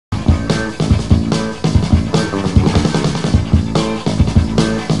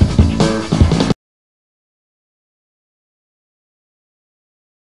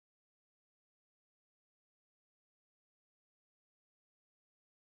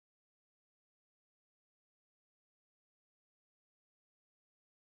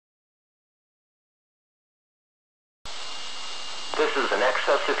This is an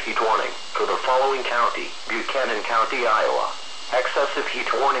excessive heat warning for the following county: Buchanan County, Iowa. Excessive heat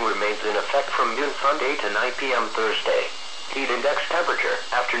warning remains in effect from noon Sunday to 9 p.m. Thursday. Heat index temperature: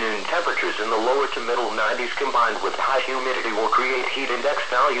 afternoon temperatures in the lower to middle 90s combined with high humidity will create heat index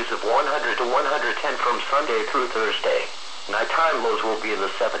values of 100 to 110 from Sunday through Thursday. Nighttime lows will be in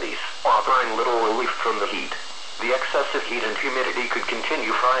the 70s, offering little relief from the heat. The excessive heat and humidity could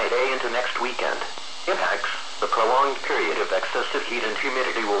continue Friday into next weekend. Impacts: the prolonged period of excessive heat and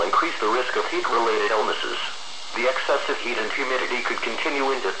humidity will increase the risk of heat-related illnesses. The excessive heat and humidity could continue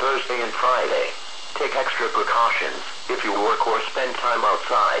into Thursday and Friday. Take extra precautions if you work or spend time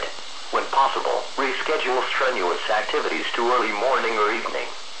outside. When possible, reschedule strenuous activities to early morning or evening.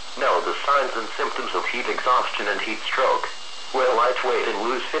 Know the signs and symptoms of heat exhaustion and heat stroke. Wear lightweight and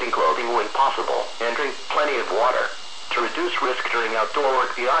loose-fitting clothing when possible, and drink plenty of water. To reduce risk during outdoor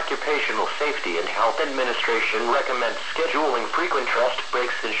work, the Occupational Safety and Health Administration recommends scheduling frequent rest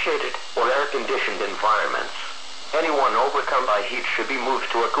breaks in shaded or air-conditioned environments. Anyone overcome by heat should be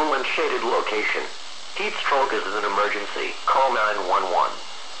moved to a cool and shaded location. Heat stroke is an emergency. Call 911.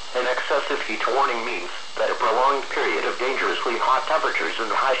 An excessive heat warning means that a prolonged period of dangerously hot temperatures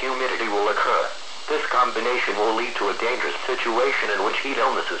and high humidity will occur. This combination will lead to a dangerous situation in which heat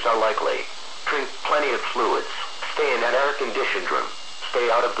illnesses are likely. Drink plenty of fluids. Stay in an air-conditioned room.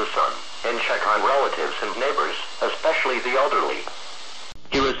 Stay out of the sun. And check on relatives and neighbors, especially the elderly.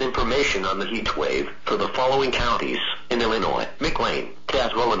 Here is information on the heat wave for the following counties in Illinois: McLean,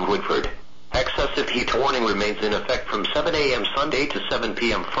 Tazewell, and Woodford. Excessive heat warning remains in effect from 7 a.m. Sunday to 7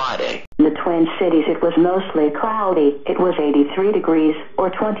 p.m. Friday. In the Twin Cities, it was mostly cloudy. It was 83 degrees, or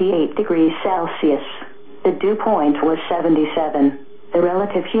 28 degrees Celsius. The dew point was 77. The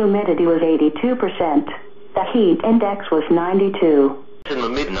relative humidity was 82%. The heat index was 92. In the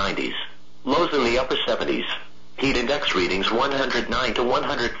mid-90s. Lows in the upper 70s. Heat index readings 109 to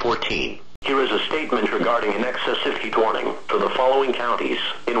 114. Here is a statement regarding an excessive heat warning for the following counties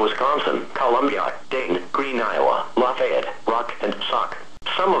in Wisconsin: Columbia, Dane, Green, Iowa, Lafayette, Rock, and Sauk.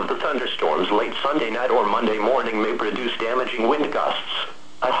 Some of the thunderstorms late Sunday night or Monday morning may produce damaging wind gusts.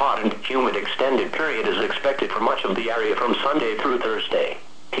 A hot and humid extended period is expected for much of the area from Sunday through Thursday.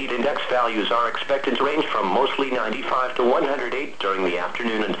 Heat index values are expected to range from mostly 95 to 108 during the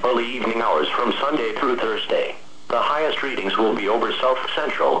afternoon and early evening hours from Sunday through Thursday. The highest readings will be over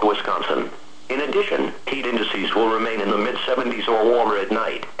south-central Wisconsin. In addition, heat indices will remain in the mid-70s or warmer at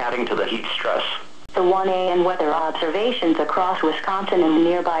night, adding to the heat stress. The 1 a.m. weather observations across Wisconsin and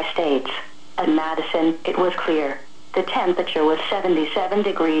nearby states. At Madison, it was clear. The temperature was 77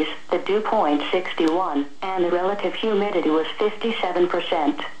 degrees, the dew point 61, and the relative humidity was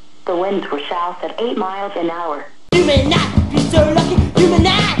 57%. The winds were south at 8 miles an hour. You may not be so lucky, you may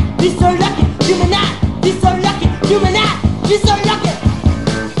not be so lucky, you may not be so lucky, you may not be so lucky.